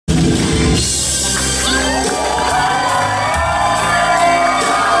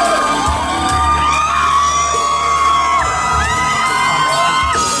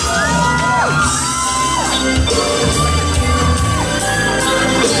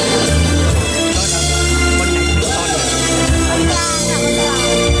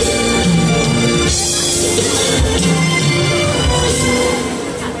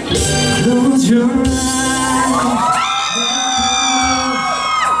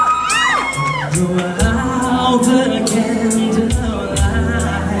blow out the candlelight.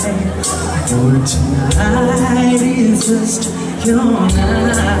 For tonight is just your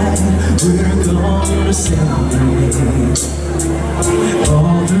night. We're gonna celebrate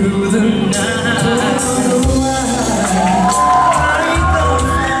all through the night.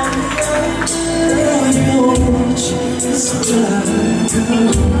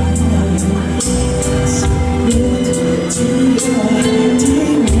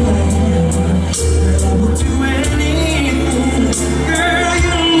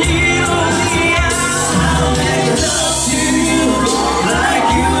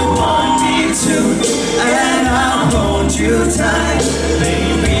 Tight,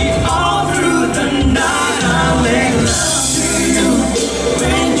 baby, all through the night I'll make love to you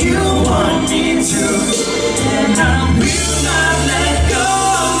when you want me to, and I will not let go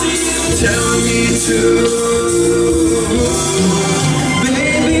till you tell me to.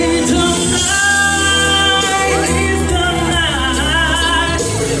 Baby, tonight is the night,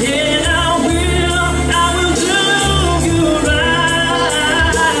 and I will do you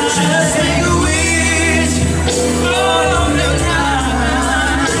right. Just make a wish.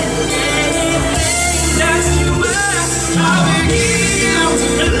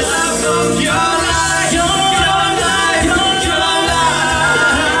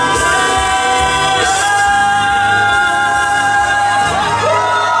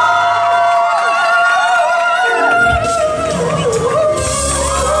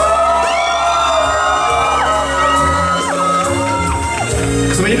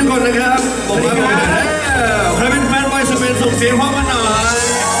สวัสดีทุกคนนะครับผมมาเป็นใครเป็นแฟนบอยสเปนส่งเสียงพร้อมกันหน่อย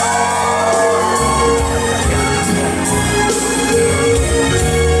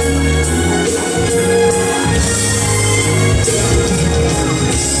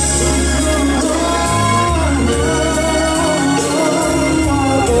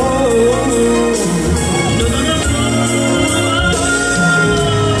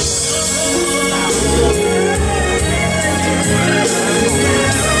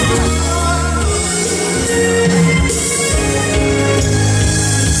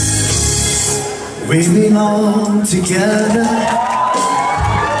We belong together,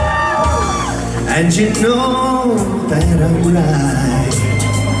 and you know that I'm right.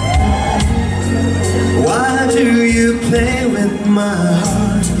 Why do you play with my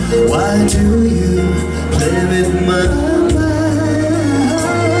heart? Why do you play with my mind?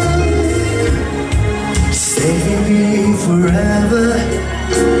 Stay forever,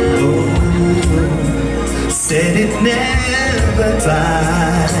 oh, said it never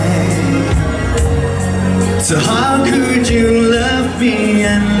died. So how could you love me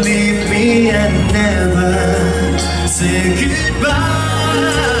and leave me and never say goodbye?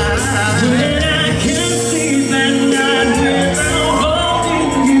 When I can't sleep at night without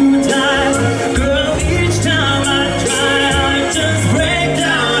holding you tight, girl, each time I try, I just break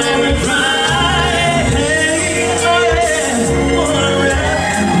down and cry. Hey, wanna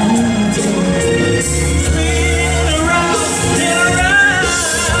wrap spin around and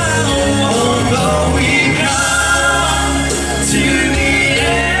around, although we to the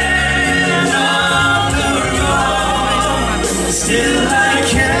end of the road, still I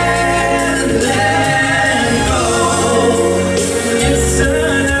can't let go. It's a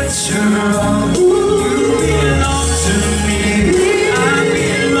natural. You belong to me, I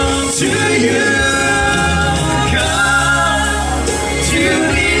belong to you. Come to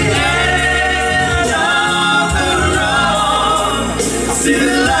the end of the road,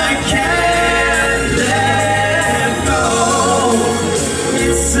 still I can't let go.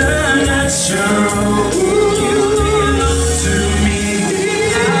 It's a natural. You belong to me,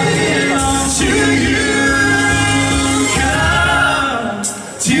 I belong to you. Come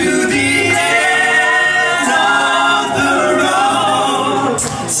to the end of the road,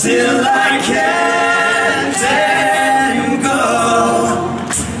 still I can't let go.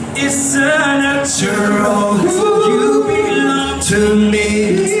 It's a natural. You belong to me.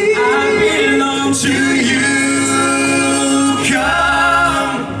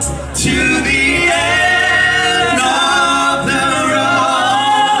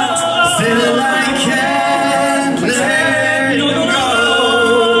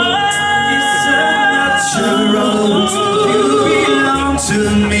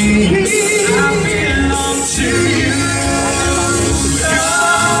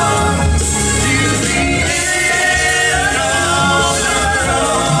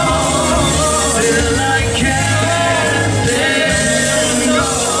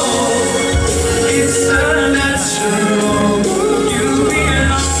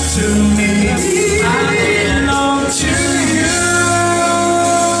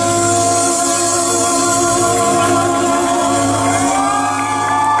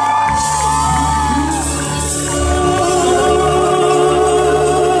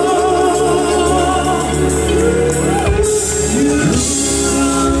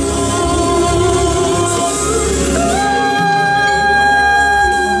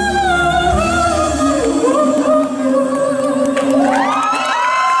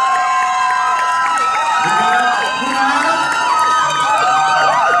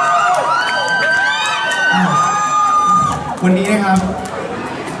 ครับ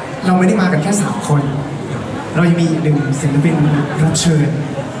เราไม่ได้มากันแค่3คนเรายังมีอีก1ศิลปินรับเชิญ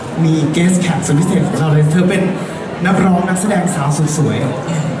มีเกสแขกสุดพิเศษของเราเลยเธอเป็นนักร้องนักแสดงสาวสุดสวย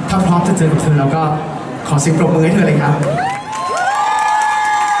ถ้าพร้อมจะเจอกับเธอเราก็ขอเสียงปรบมือให้เธอเลยครับ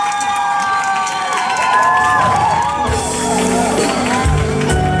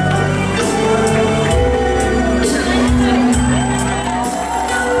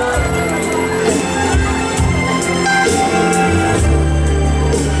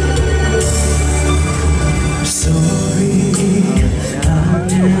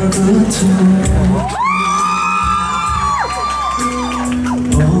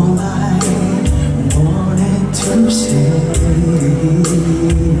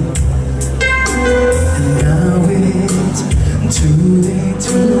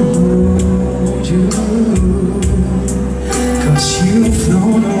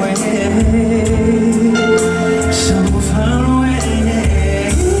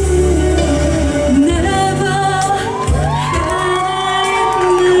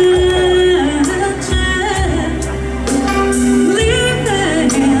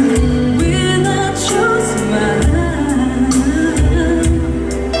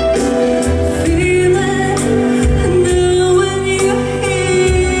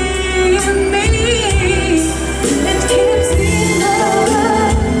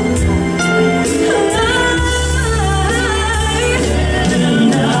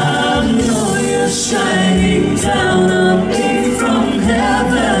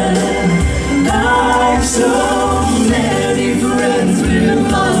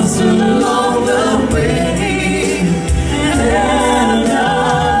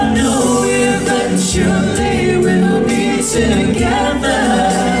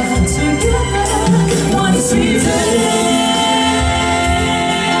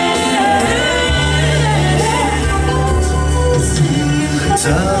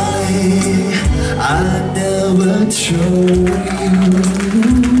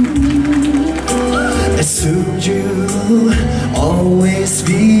Always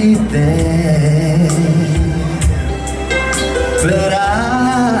be there, but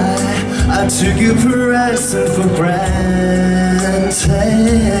I took your present for granted,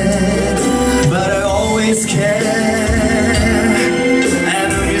 but I always care,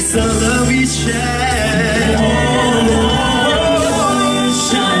 and it's the love we share.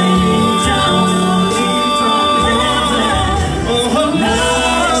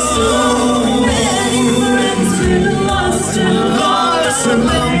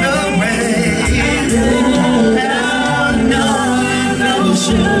 Along the way, and I know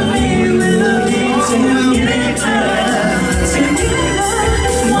surely we'll be together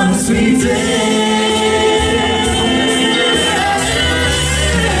one sweet day.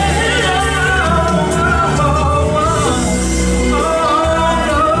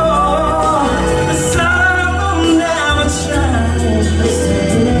 The sun will never shine.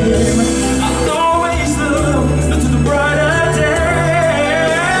 I'll always look to the brighter.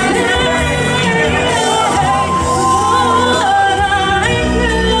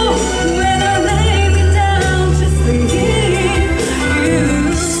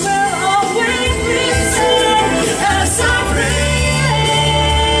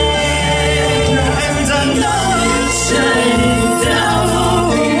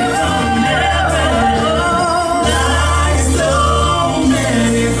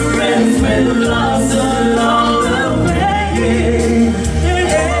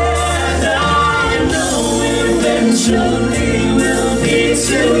 Surely we'll be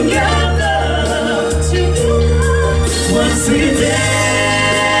together one sweet day.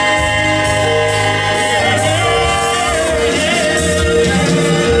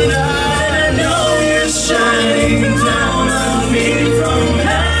 And I know you're shining down on me from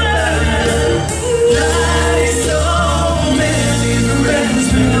heaven, like so many friends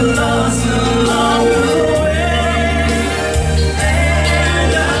we've lost along the way.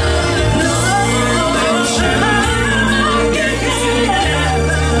 And I know you're shining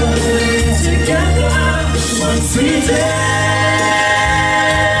one sweet day.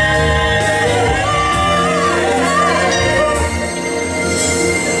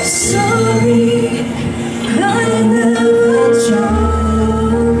 Sorry, I never told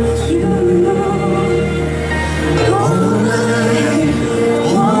you all I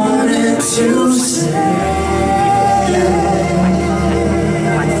wanted to say.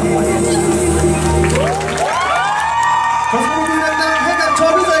 ขอบคุณดังๆให้กับโช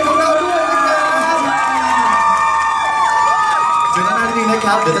ว์พิเศษของเราด้วยนะครับเจอกันหน้าที่นี่นะค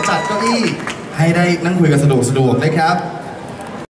รับเดี๋ยวจะจัดเก้าอี้ให้ได้นั่งคุยกันสะดวกๆนะครับ